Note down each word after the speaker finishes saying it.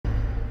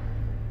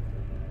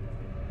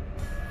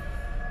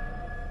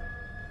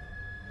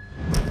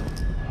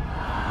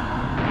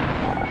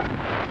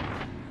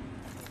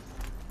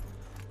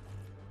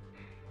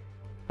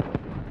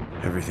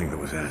Everything that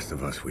was asked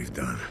of us, we've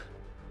done.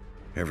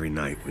 Every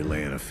night, we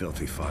lay in a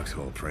filthy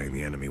foxhole praying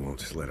the enemy won't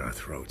slit our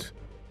throats.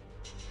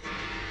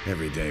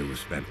 Every day we've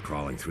spent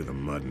crawling through the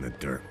mud and the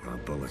dirt while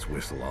bullets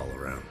whistle all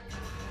around.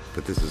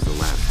 But this is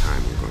the last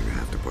time we're going to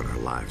have to put our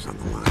lives on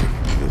the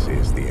line. This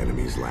is the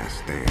enemy's last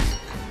stand.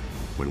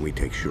 When we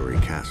take Shuri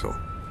Castle,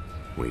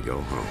 we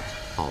go home.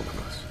 All of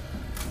us.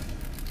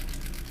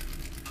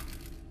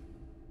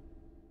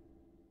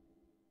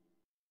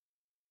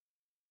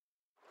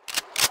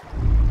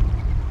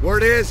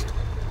 Word is,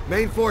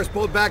 main force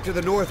pulled back to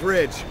the North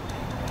Ridge.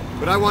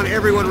 But I want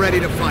everyone ready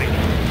to fight.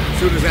 As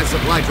soon as that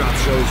supply drop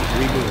shows,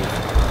 we move.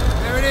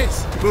 There it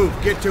is! Move,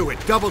 get to it,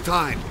 double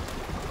time.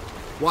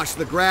 Watch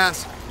the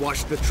grass,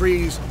 watch the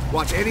trees,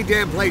 watch any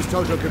damn place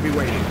Tojo could be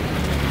waiting.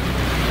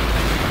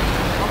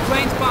 Our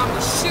planes bombed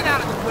the shit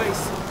out of the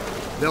place.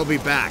 They'll be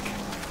back,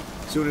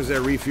 as soon as they're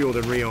refueled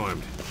and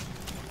rearmed.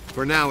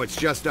 For now, it's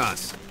just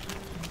us.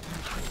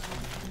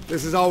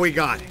 This is all we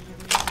got.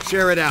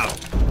 Share it out.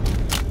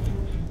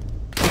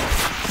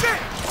 Shit!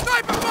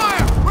 Sniper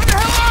fire! Where the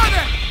hell are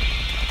they?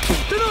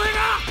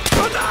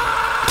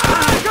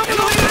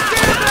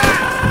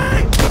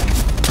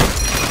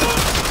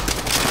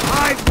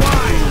 Eyes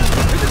wide!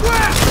 In the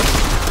grass!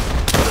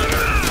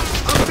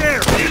 Up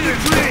there, in the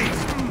trees!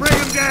 Bring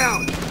them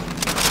down!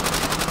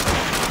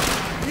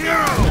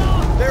 Hero!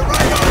 They're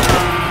right on us!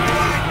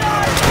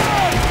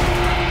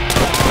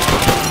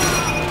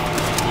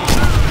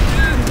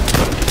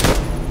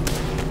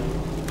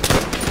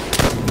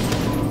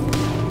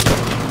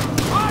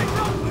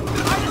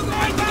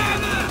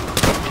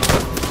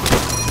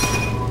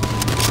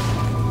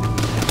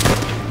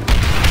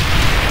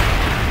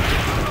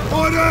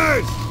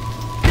 Orders!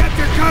 Get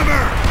to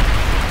cover!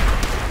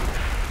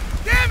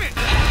 Damn it!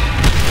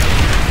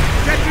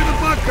 Get to the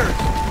bunkers!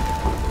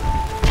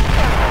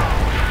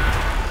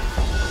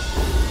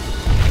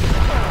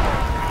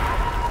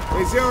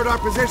 They zeroed our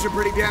position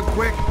pretty damn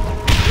quick.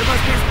 There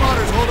must be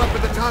spotters holed up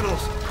in the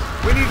tunnels.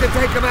 We need to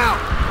take them out.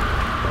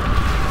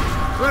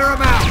 Clear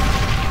them out.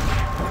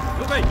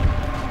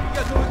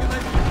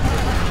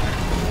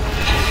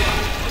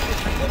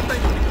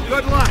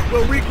 Good luck.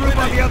 We'll regroup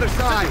on the other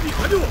side.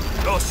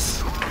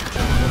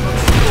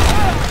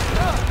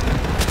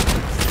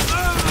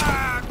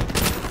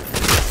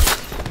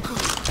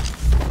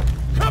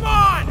 Come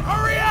on!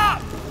 Hurry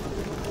up!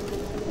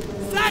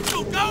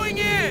 Satchel going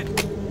in!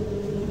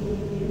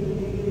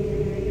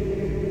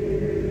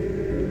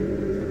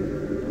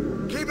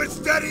 Keep it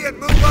steady and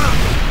move up.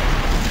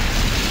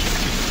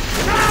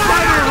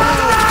 Fire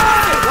hole!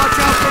 Watch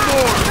out for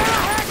more.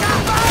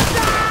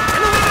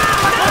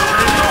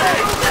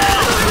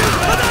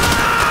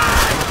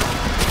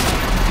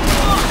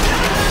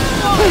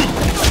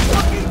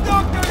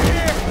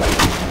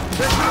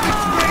 They're coming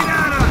straight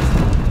at us!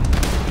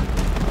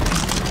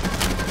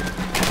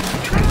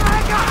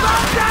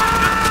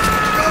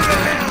 Go to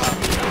hell!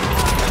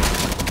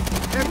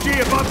 MG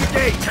above the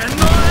gate!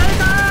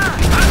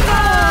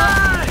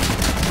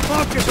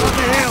 Focus on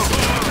the hill!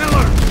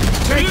 Miller,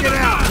 take it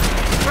out!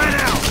 Spread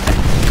out!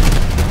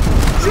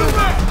 Shoot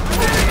it!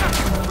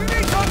 We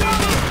need to go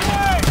this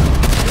way!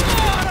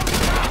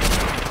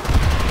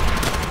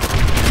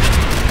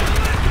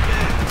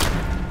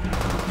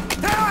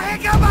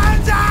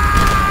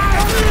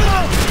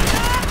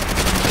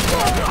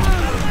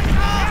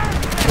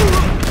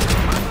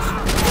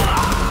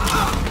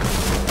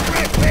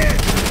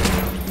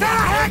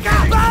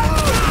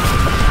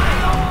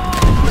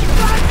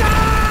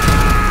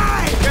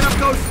 Get up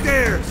those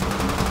stairs!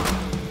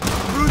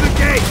 Through the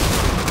gate!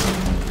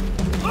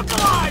 Look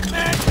alive,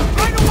 man!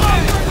 Right away!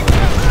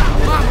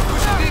 Come on, we're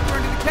pushing deeper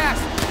into the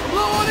castle. I'm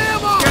low on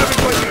ammo! Get it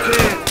what you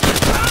can!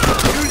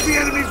 Use the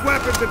enemy's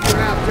weapons if you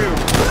have to!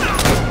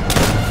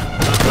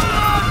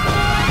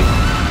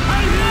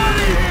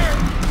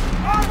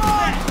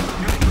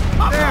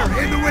 There,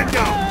 in the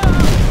window!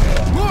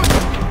 Look!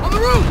 On the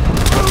roof!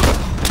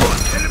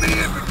 Enemy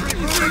infantry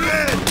moving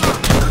in!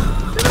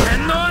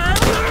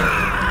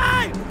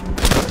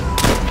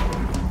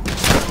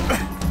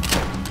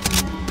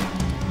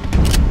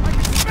 I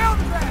can smell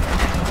the rat!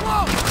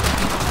 Whoa!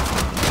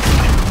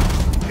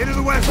 Into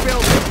the west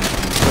building!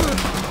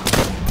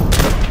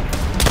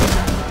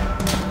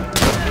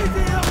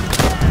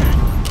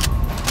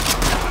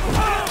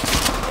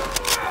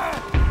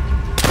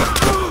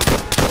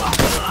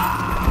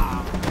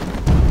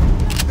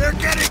 They're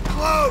getting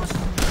close!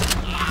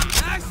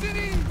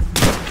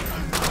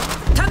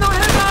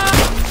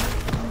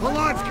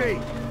 Polonsky,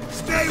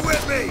 stay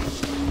with me!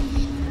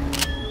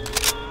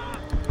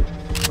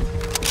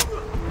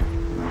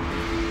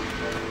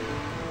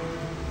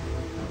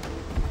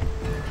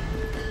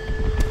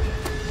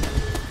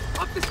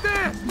 Up the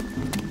stairs!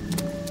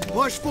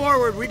 Push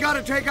forward, we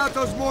gotta take out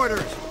those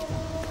mortars!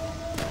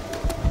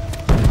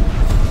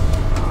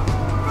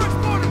 First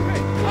mortar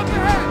pit! Up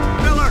ahead!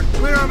 Miller,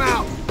 clear them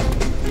out!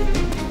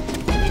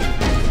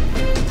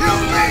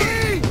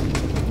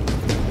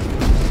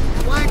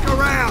 Flank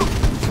around!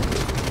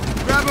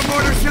 Grab a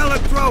mortar shell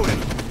and throw it!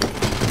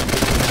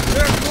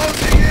 They're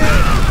closing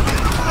in!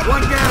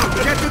 One down,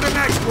 get to the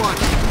next one! one!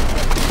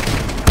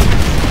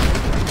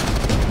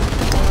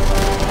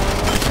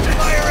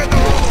 Fire in the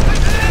hole!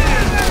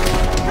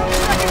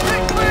 Second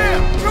pit clear!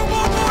 Two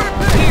more mortar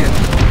pits! Here!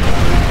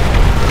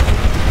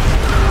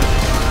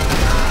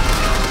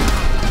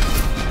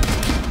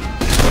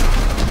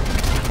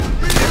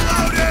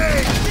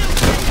 Reloading!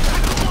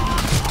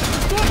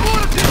 More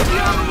mortar pits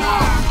beyond the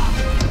wall!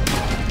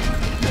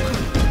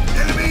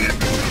 Enemy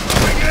infantry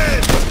moving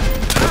in!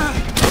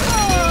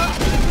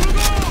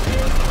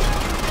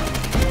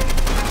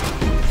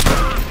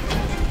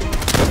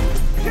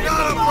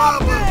 Not a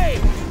problem!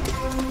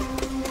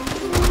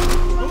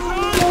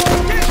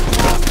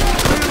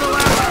 Clear the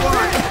last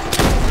one!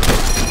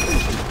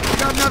 We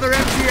got another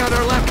MG on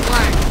our left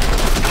flank!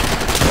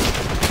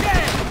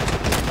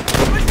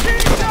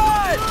 Machine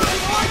gun!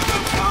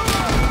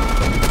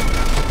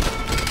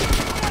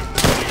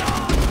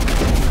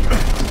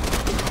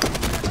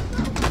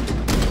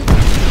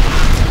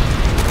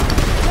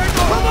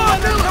 Come on,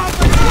 Miller!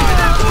 Give me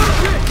that mortar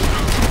pit!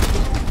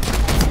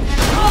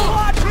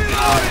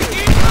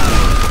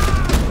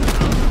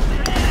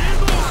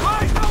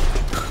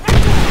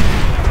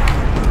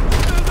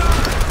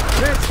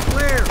 Pit's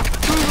clear!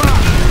 Move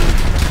up!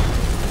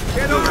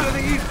 Get over to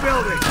the east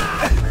building!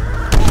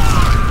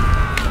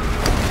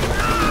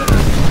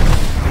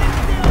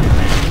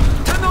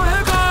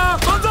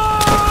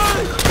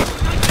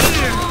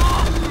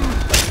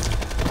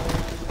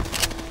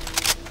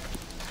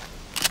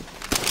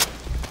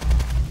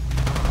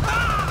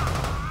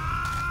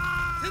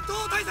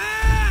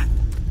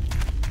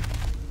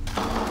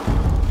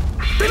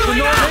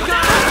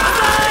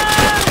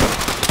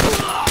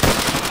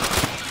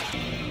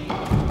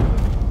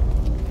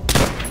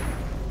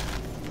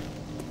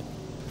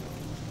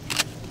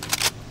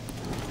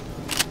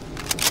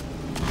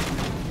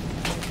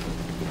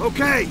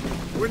 Okay,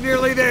 we're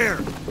nearly there.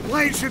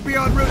 Planes should be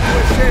en route to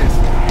assist.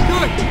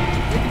 Good!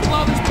 We can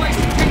blow this place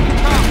to Kingdom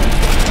Come!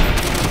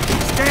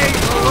 Stay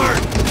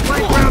alert!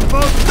 Flank around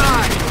both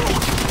sides!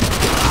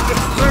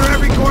 Clear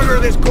every corner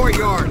of this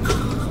courtyard!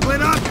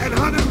 Split up and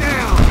hunt them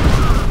down!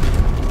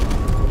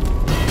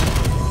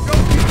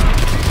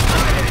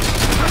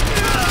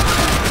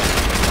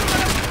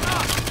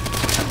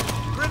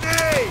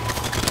 Grenade!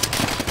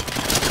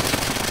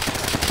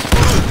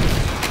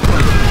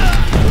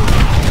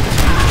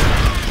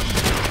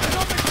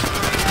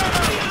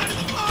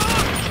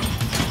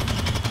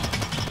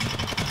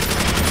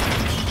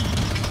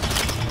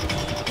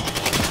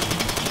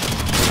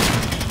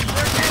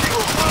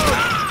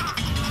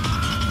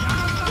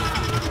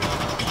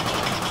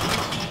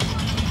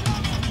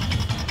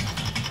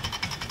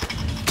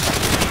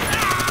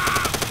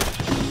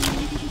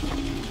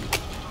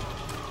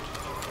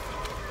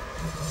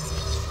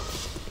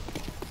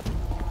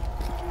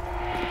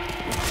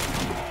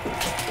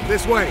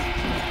 This way.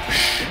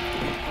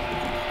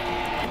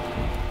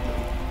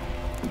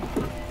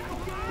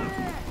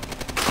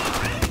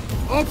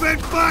 Open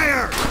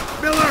fire!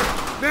 Miller,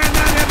 man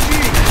that MG!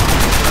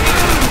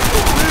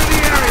 Clear the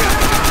area!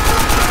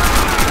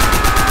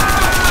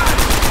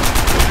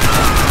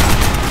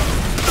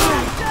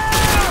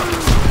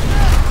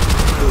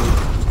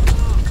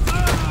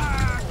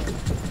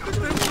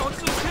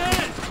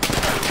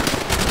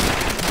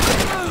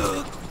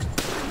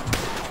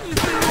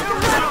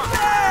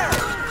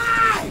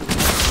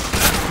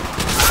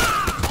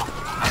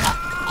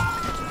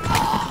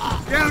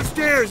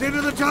 Downstairs,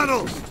 into the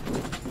tunnels!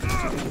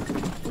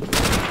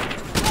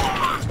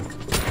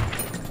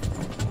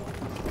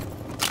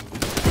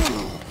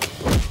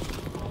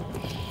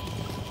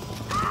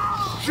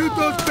 Shoot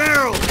those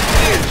barrels!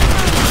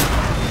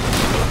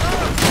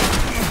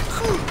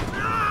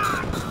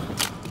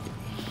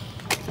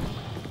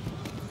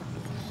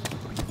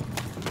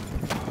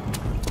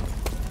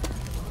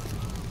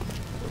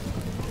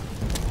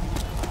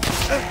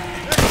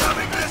 They're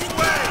coming this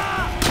way!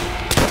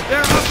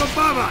 They're up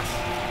above us!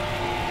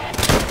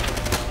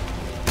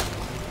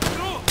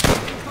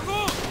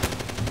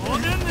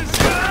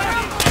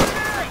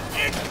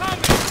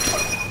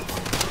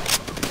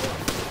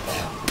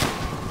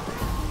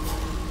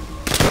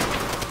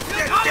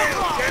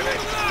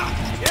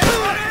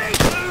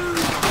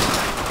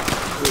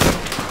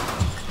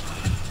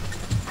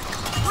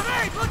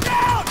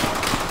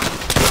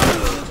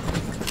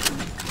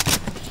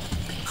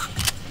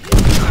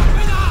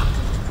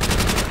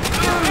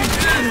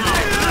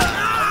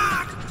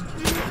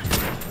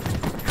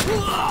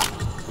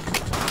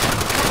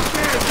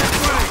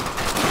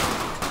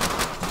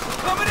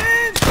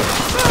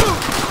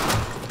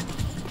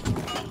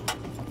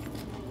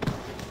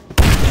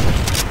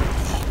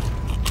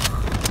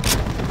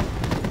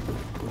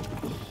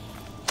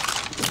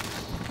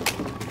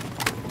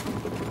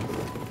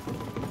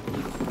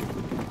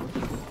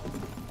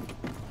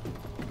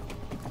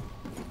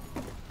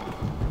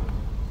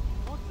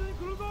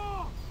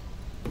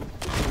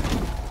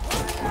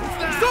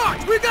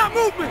 We got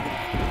movement!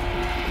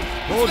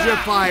 Hold your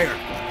fire.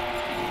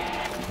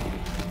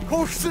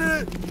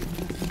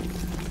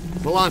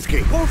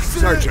 Polanski,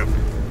 search him.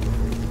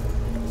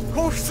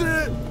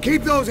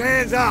 Keep those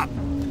hands up.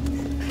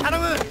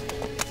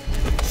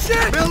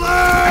 shit!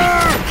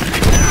 Miller!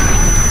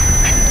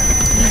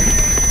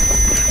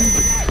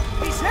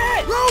 He's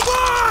hit!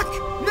 Roebuck!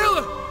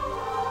 Miller!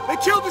 They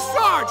killed the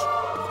Sarge!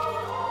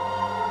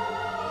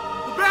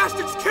 The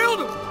bastards killed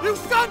him! You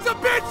sons of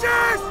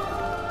bitches!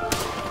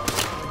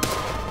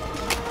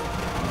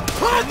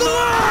 Hold the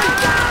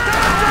line!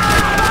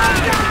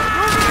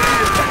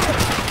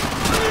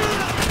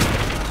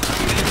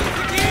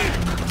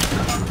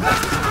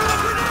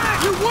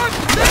 You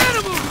worthless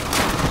animals!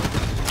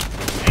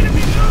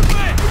 Enemy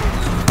movement!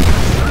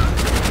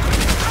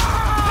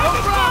 No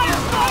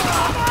problem!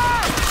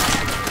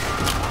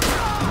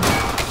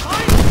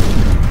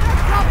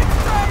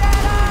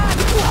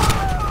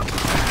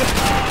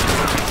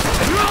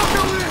 You're all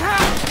going to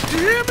hell! You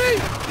hear me?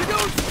 You're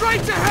going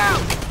straight to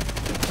hell!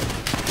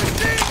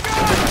 Machine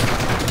gun!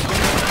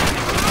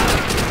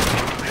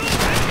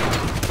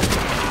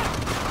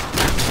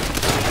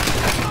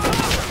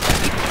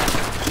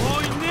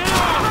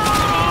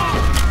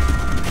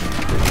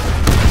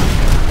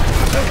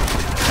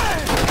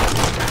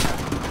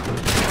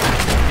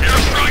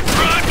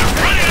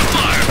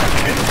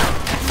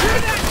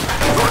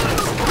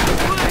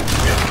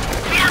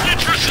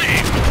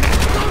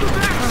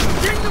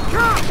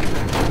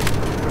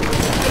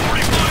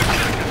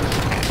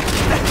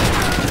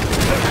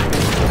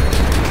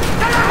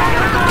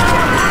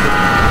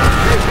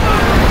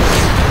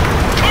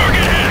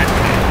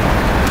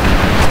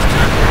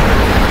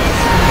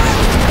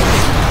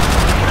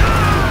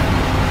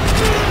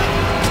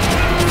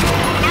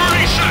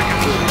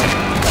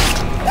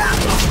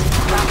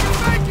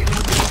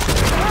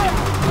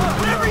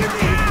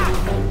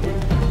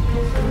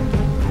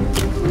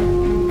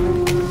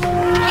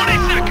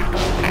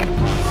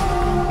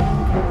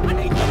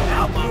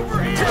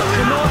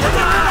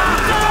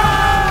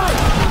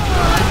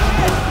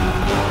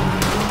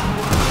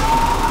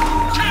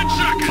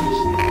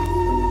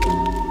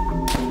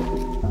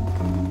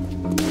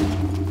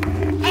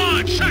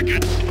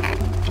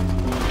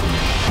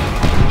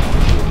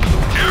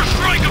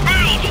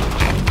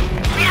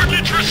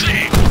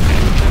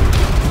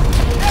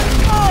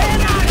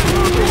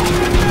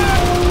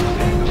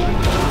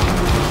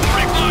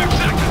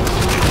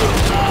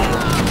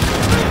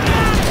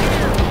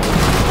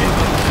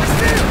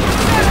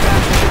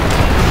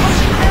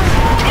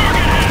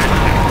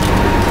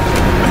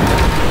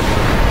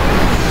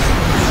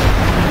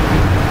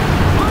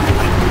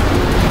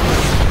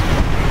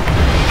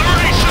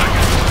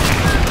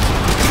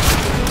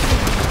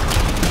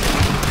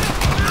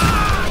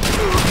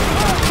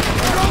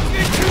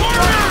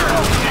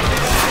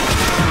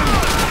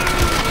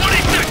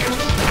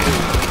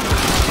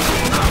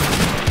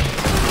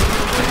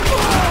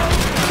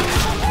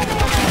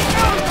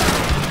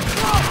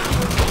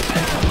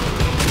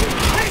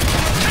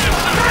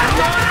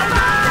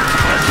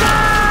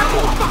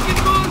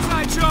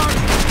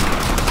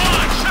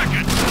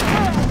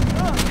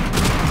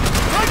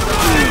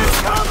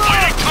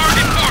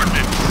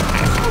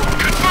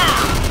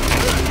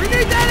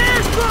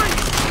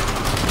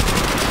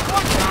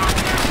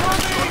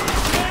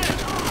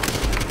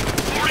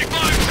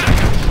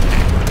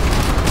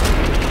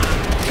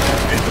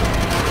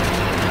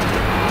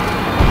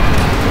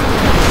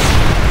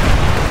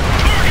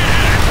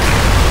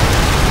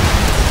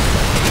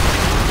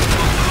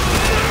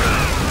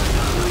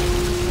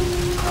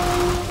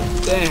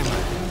 Damn.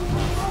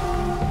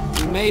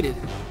 We made it.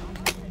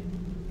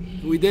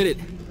 We did it.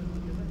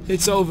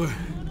 It's over.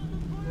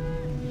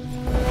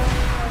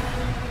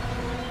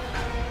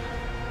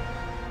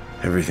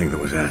 Everything that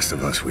was asked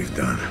of us, we've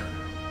done.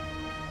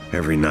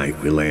 Every night,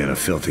 we lay in a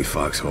filthy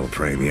foxhole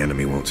praying the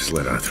enemy won't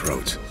slit our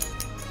throats.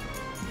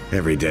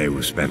 Every day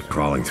was spent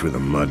crawling through the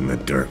mud and the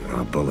dirt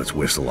while bullets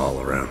whistle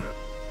all around.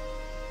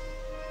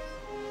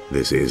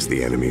 This is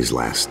the enemy's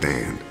last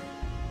stand.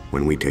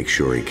 When we take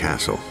Shuri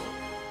Castle,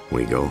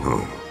 we go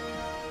home.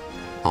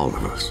 All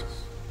of us.